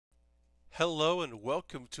Hello and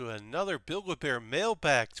welcome to another BWB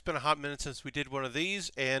Mailbag. It's been a hot minute since we did one of these,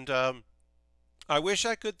 and I wish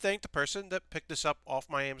I could thank the person that picked this up off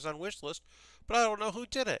my Amazon wish list, but I don't know who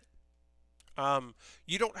did it.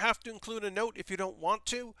 You don't have to include a note if you don't want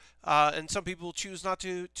to, and some people choose not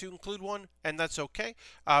to include one, and that's okay.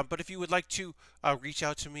 But if you would like to reach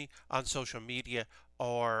out to me on social media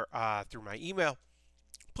or through my email,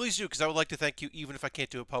 please do, because I would like to thank you even if I can't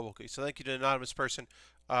do it publicly. So thank you to the anonymous person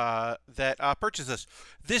that purchased this.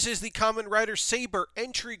 This is the Common Rider Saber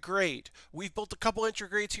entry grade. We've built a couple entry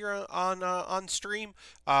grades here on stream.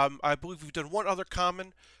 I believe we've done one other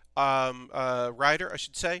common rider, I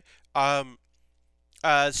should say.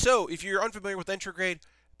 So if you're unfamiliar with entry grade,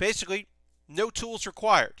 basically no tools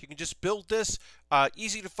required. You can just build this,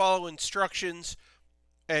 easy to follow instructions,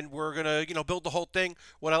 and we're gonna build the whole thing.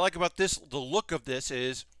 What I like about this, the look of this,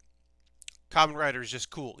 is Common Rider is just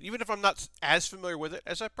cool. Even if I'm not as familiar with it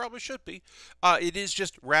as I probably should be, it is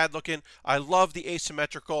just rad looking. I love the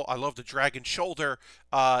asymmetrical. I love the dragon shoulder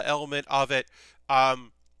element of it.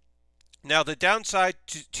 Now the downside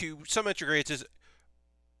to some entry grades is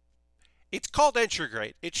it's called entry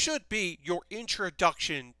grade. It should be your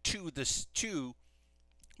introduction to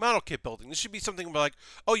model kit building. This should be something like,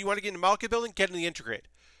 oh, you want to get into model kit building? Get in the entry grade.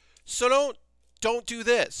 So don't do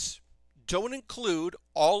this. Don't include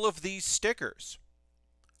all of these stickers.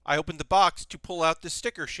 I opened the box to pull out the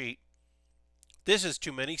sticker sheet. This is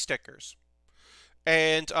too many stickers.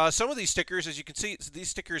 And some of these stickers, as you can see, these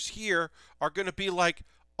stickers here are going to be like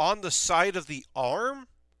on the side of the arm.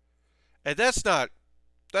 And that's not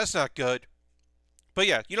good. But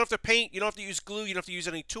yeah, you don't have to paint, you don't have to use glue, you don't have to use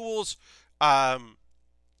any tools.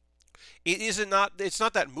 It's not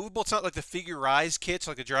that movable. It's not like the Figure-Rise kits,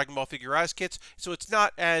 like the Dragon Ball Figure-Rise kits. So it's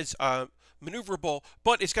not as maneuverable,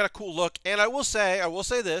 but it's got a cool look. And I will say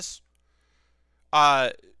this: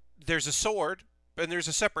 there's a sword, and there's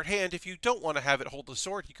a separate hand. If you don't want to have it hold the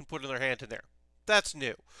sword, you can put another hand in there. That's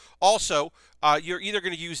new. Also, you're either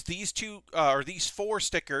going to use these two or these 4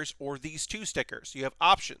 stickers or these 2 stickers. You have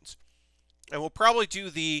options, and we'll probably do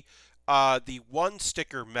the 1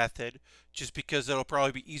 sticker method, just because it'll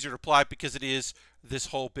probably be easier to apply because it is this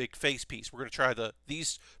whole big face piece. We're going to try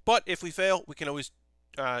these, but if we fail, we can always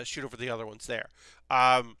shoot over the other ones there.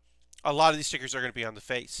 A lot of these stickers are going to be on the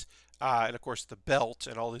face, and of course the belt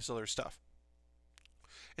and all this other stuff.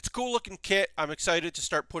 It's a cool looking kit. I'm excited to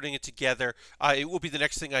start putting it together. It will be the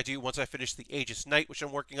next thing I do once I finish the Aegis Knight, which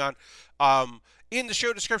I'm working on. In the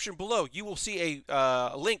show description below, you will see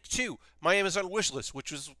a link to my Amazon wishlist,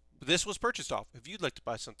 which this was purchased off. If you'd like to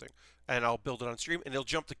buy something, and I'll build it on stream, and it'll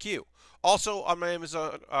jump the queue. Also on my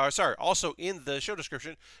Amazon, also in the show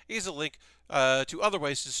description is a link to other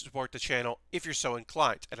ways to support the channel if you're so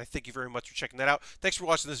inclined. And I thank you very much for checking that out. Thanks for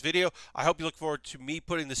watching this video. I hope you look forward to me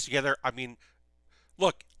putting this together. I mean,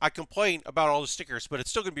 look, I complain about all the stickers, but it's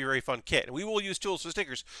still going to be a very fun kit. And we will use tools for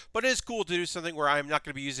stickers, but it is cool to do something where I'm not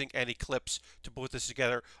going to be using any clips to put this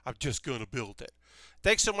together. I'm just going to build it.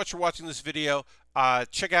 Thanks so much for watching this video.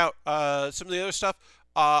 Check out some of the other stuff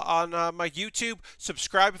on my YouTube.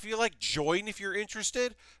 Subscribe if you like. Join if you're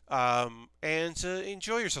interested. And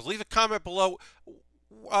enjoy yourself. Leave a comment below.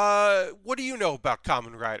 What do you know about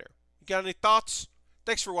Kamen Rider? You got any thoughts?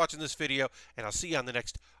 Thanks for watching this video, and I'll see you on the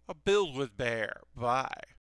next Build with Bear. Bye.